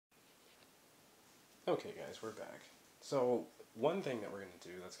Okay guys, we're back. So one thing that we're going to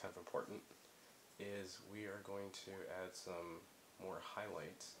do that's kind of important is we are going to add some more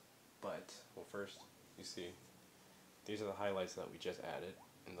highlights. But, well first, you see, these are the highlights that we just added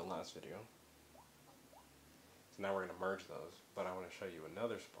in the last video. So now we're going to merge those, but I want to show you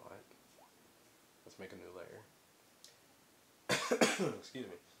another spot. Let's make a new layer. Excuse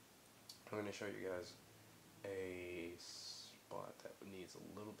me. I'm going to show you guys a spot that needs a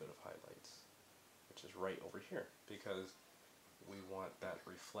little bit of highlights, which is right over here, because we want that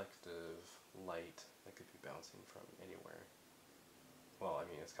reflective light that could be bouncing from anywhere. Well, I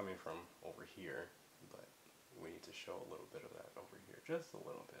mean, it's coming from over here, but we need to show a little bit of that over here. Just a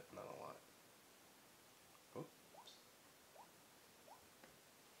little bit, not a lot. Oops.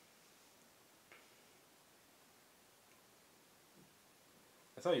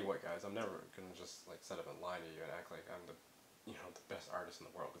 I tell you what, guys, I'm never gonna just like set up and lie to you and act like I'm the, the best artist in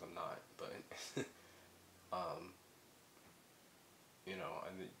the world, because I'm not. But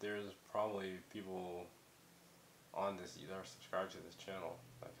and there's probably people on this that are subscribed to this channel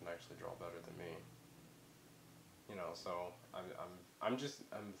that can actually draw better than me. So I'm just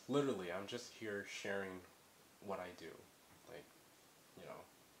here sharing what I do. Like,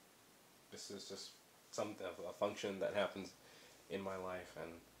 this is just a function that happens in my life,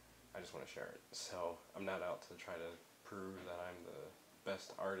 and I just want to share it. So I'm not out to try to prove that I'm the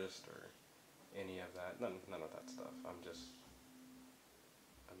best artist or any of that. None of that stuff. I'm just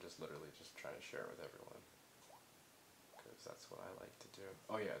literally just trying to share it with everyone, because that's what I like to do.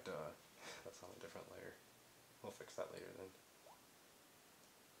 Oh yeah, duh. That's on a different layer. We'll fix that later then.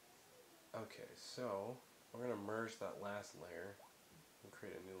 Okay, so we're gonna merge that last layer and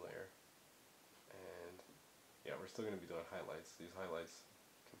create a new layer. And yeah, we're still gonna be doing highlights. These highlights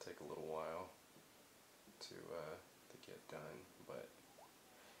can take a little while to get done, but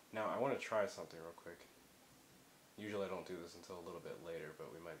now I want to try something real quick. Usually I don't do this until a little bit later,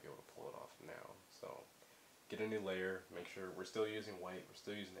 but we might be able to pull it off now. So get a new layer, make sure we're still using white, we're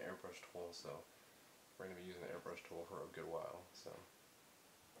still using the airbrush tool, so we're going to be using the airbrush tool for a good while. So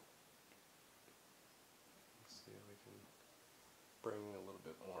let's see if we can bring a little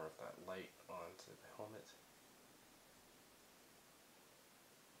bit more of that light onto the helmet.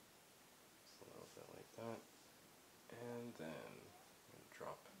 Just a little bit like that. And then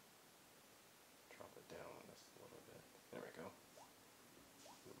drop it down just a little bit. There we go.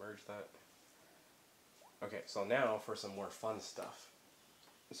 Merge that. Okay, so now for some more fun stuff.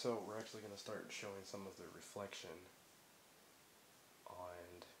 So we're actually going to start showing some of the reflection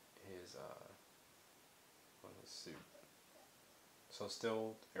on his suit. So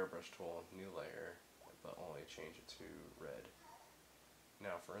still airbrush tool, new layer, but only change it to red.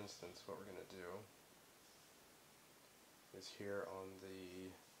 Now for instance, what we're going to do is here on the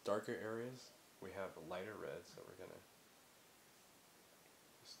darker areas, we have a lighter red, so we're going to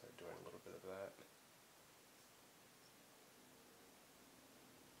start doing a little bit of that.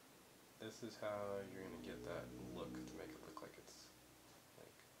 This is how you're going to get that look, to make it look like it's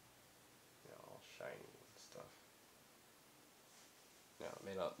like, all shiny and stuff. Now it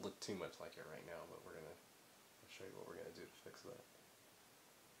may not look too much like it right now, but I'll show you what we're going to do to fix that.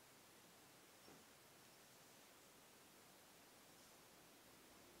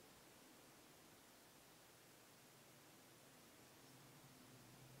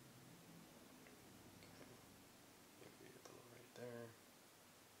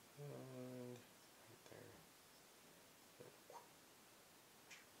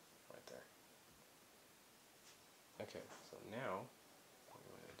 Okay, so now what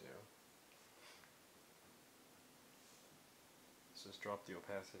I'm going to do is just drop the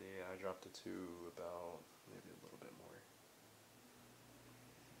opacity. I dropped it to about maybe a little bit more.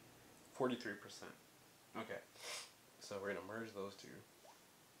 43%. Okay, so we're going to merge those two.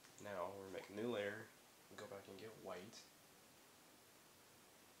 Now we're going to make a new layer, go back and get white,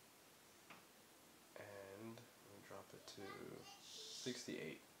 and we'll drop it to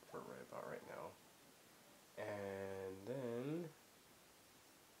 68 for right about right now. And then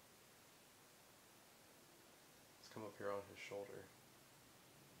let's come up here on his shoulder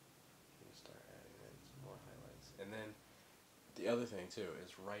and start adding in some more highlights. And then the other thing too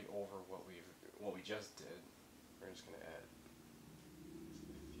is right over what we just did, we're just gonna add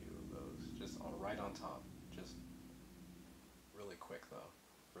a few of those, just right on top, just really quick though,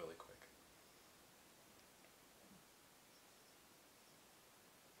 really quick.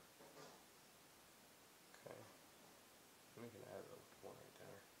 Okay, we can add one right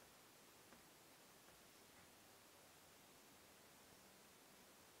there.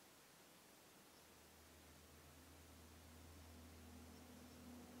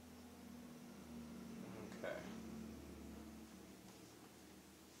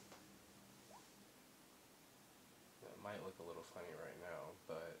 plenty right now,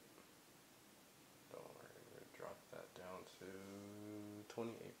 but don't worry, we're going to drop that down to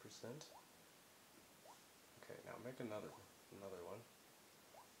 28%. Okay, now make another one,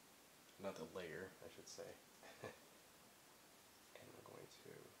 another layer, I should say. And we're going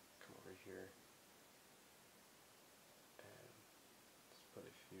to come over here and just put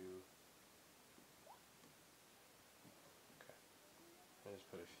a few. Okay, and just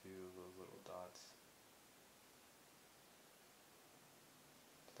put a few of those little dots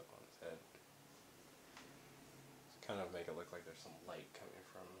stuck on his head. Just kind of make it look like there's some light coming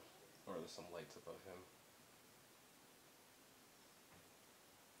from, or there's some lights above him.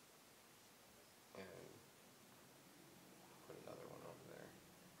 And put another one over there.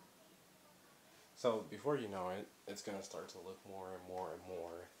 So before you know it, it's going to start to look more and more and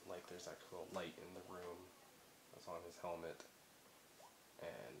more like there's actual light in the room that's on his helmet.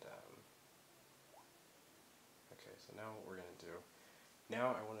 And okay, so now what we're going to do,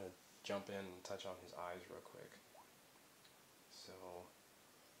 now I want to jump in and touch on his eyes real quick. So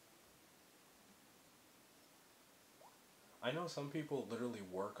I know some people literally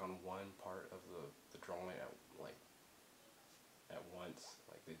work on one part of the drawing at once.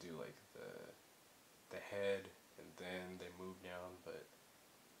 Like they do like the head and then they move down, but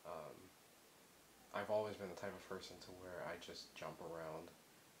I've always been the type of person to where I just jump around.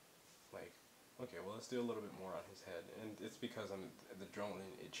 Like, okay, well let's do a little bit more on his head, and it's because the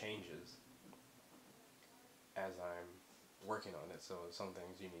drawing, it changes as I'm working on it. So some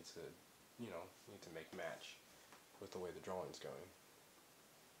things you need to, need to make match with the way the drawing's going.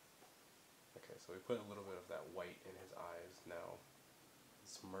 Okay, so we put a little bit of that white in his eyes. Now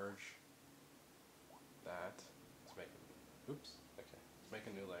let's merge that. Let's make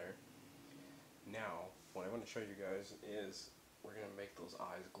a new layer. Now, what I want to show you guys is we're going to make those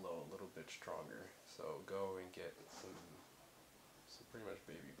eyes glow a little bit stronger. So go and get some pretty much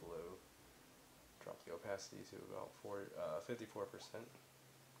baby blue. Drop the opacity to about 54%.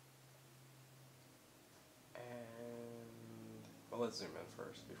 And, well, let's zoom in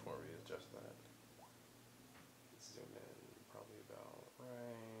first before we adjust that. Let's zoom in probably about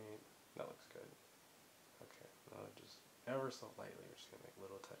right. That looks good. Okay, now just ever so lightly, we're just going to make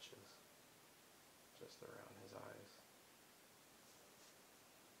little touches just around his eyes.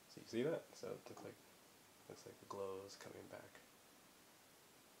 So you see that? So it looks like the glow is coming back.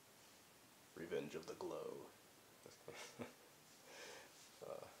 Revenge of the glow. Okay,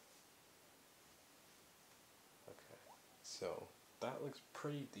 so that looks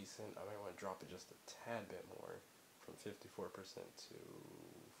pretty decent. I might want to drop it just a tad bit more, from 54% to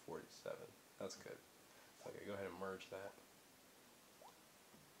 47. That's good. Okay, go ahead and merge that.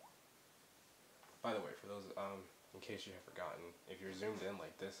 By the way, for those, in case you have forgotten, if you're zoomed in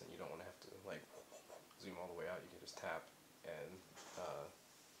like this and you don't want to have to like zoom all the way out, you can just tap and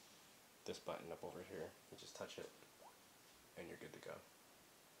this button up over here, you just touch it and you're good to go.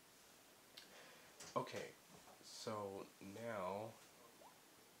 Okay, so now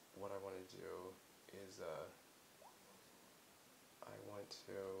what I want to do is I want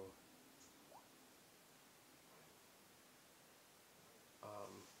to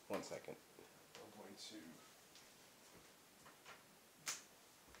one second. I'm going to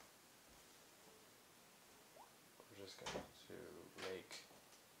we're just going to make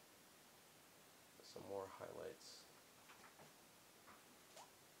some more highlights.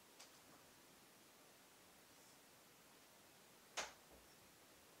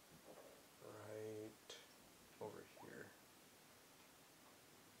 Right over here.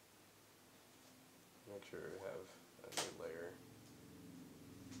 Make sure we have a new layer.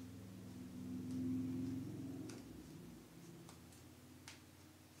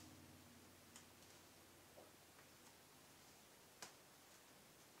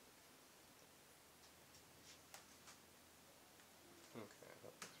 Okay,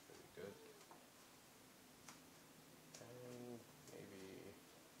 that looks pretty good. And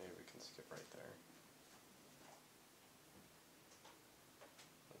maybe we can skip right there.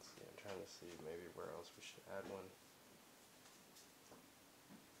 Let's see, I'm trying to see maybe where else we should add one.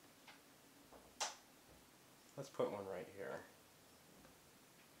 Let's put one right here.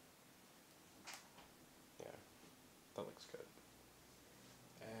 Yeah, that looks good.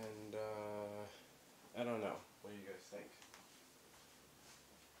 And I don't know. What do you guys think?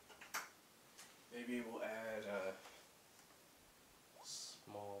 Maybe we'll add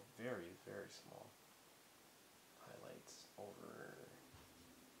small, very, very small highlights over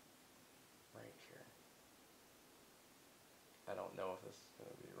right here. I don't know if this is going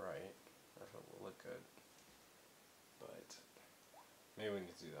to be right or if it will look good, but maybe we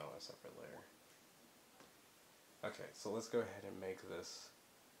need to do that on a separate layer. Okay, so let's go ahead and make this.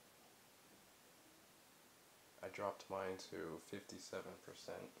 I dropped mine to 57%.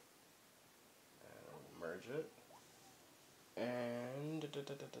 And I'll merge it. And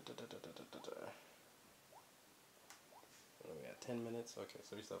what are we at? 10 minutes? Okay,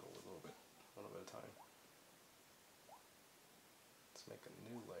 so we still have a little bit of time. Let's make a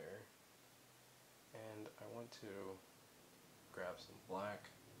new layer. And I want to grab some black.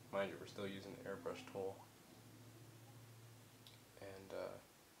 Mind you, we're still using the airbrush tool. And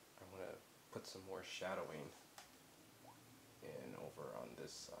I want to put some more shadowing in over on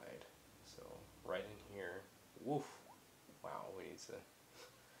this side. So right in here. Woof! Wow, we need to.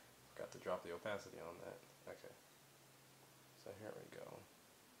 Forgot to drop the opacity on that. Okay. So here we go.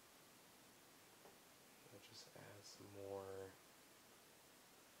 I'll just add some more.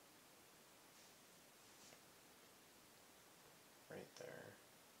 Right there.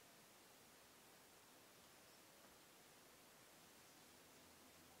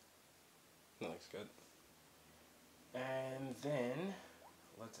 That looks good. And then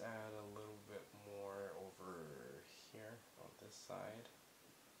let's add a little bit more over here on this side.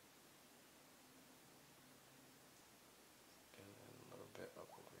 And then a little bit up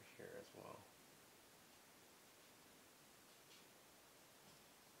over here as well.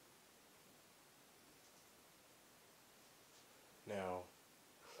 Now,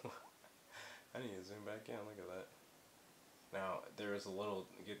 I need to zoom back in, look at that. Now, there is a little,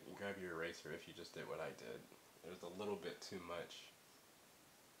 grab your eraser if you just did what I did. There's a little bit too much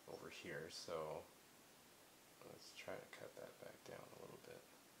over here, so let's try to cut that back down a little bit.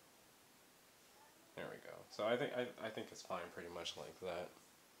 There we go. So I think it's fine pretty much like that.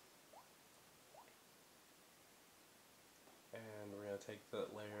 And we're going to take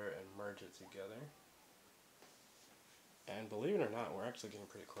that layer and merge it together. And believe it or not, we're actually getting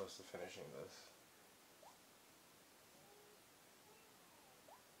pretty close to finishing this.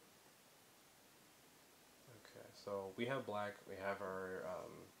 Okay, so we have black, we have our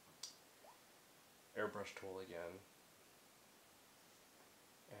airbrush tool again.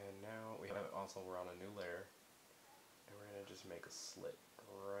 And now we have also, we're on a new layer. And we're going to just make a slit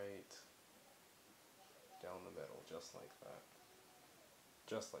right down the middle, just like that.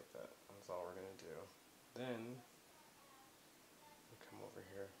 Just like that. That's all we're going to do. Then come over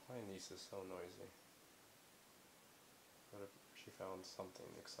here. My niece is so noisy. What if she found something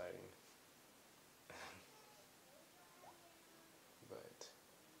exciting? But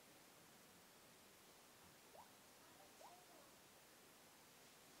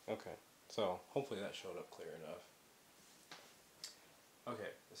okay, so hopefully that showed up clear enough.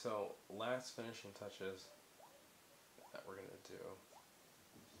 Okay, so last finishing touches that we're gonna do.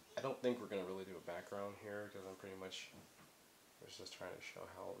 I don't think we're gonna really do a background here because I'm pretty much just trying to show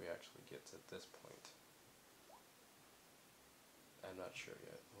how we actually get to this point. I'm not sure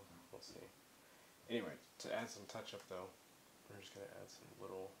yet. We'll see. Anyway, to add some touch up though, we're just gonna add some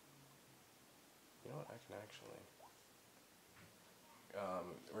little. You know what? I can actually.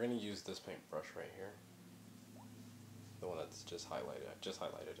 We're gonna use this paintbrush right here. The one that's just highlighted. I just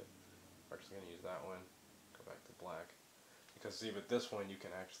highlighted it. We're actually gonna use that one. Go back to black. Because see, with this one you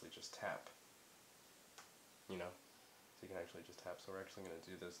can actually just tap. You know. So you can actually just tap. So we're actually going to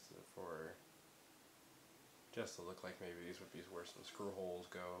do this for just to look like maybe these would be where some screw holes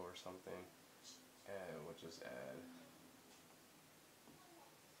go or something. And we'll just add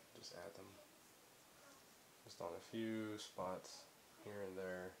them just on a few spots here and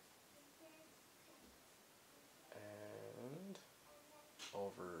there. And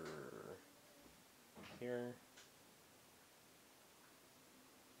over here.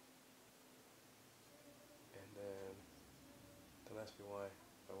 And then don't ask me why.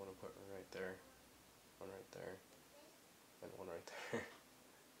 I want to put one right there, and one right there.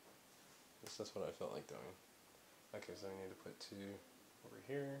 It's just what I felt like doing. Okay, so I need to put two over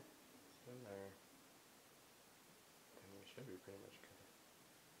here and there, and we should be pretty much good.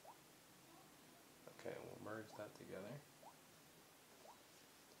 Okay, we'll merge that together.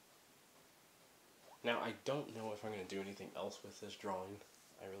 Now I don't know if I'm going to do anything else with this drawing.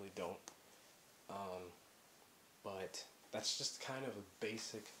 I really don't. But that's just kind of a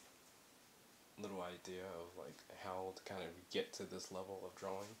basic little idea of like how to kind of get to this level of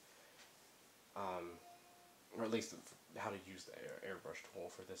drawing, or at least how to use the airbrush tool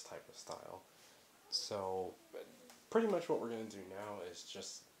for this type of style. So pretty much what we're going to do now is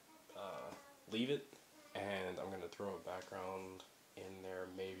just leave it, and I'm going to throw a background in there,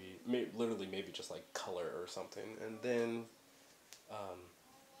 literally maybe just like color or something, and then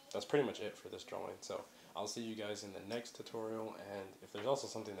that's pretty much it for this drawing. So I'll see you guys in the next tutorial, and if there's also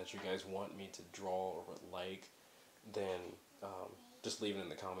something that you guys want me to draw or would like, then just leave it in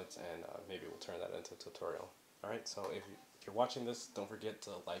the comments, and maybe we'll turn that into a tutorial. Alright, so if you're watching this, don't forget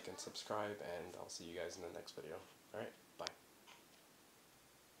to like and subscribe, and I'll see you guys in the next video. Alright, bye.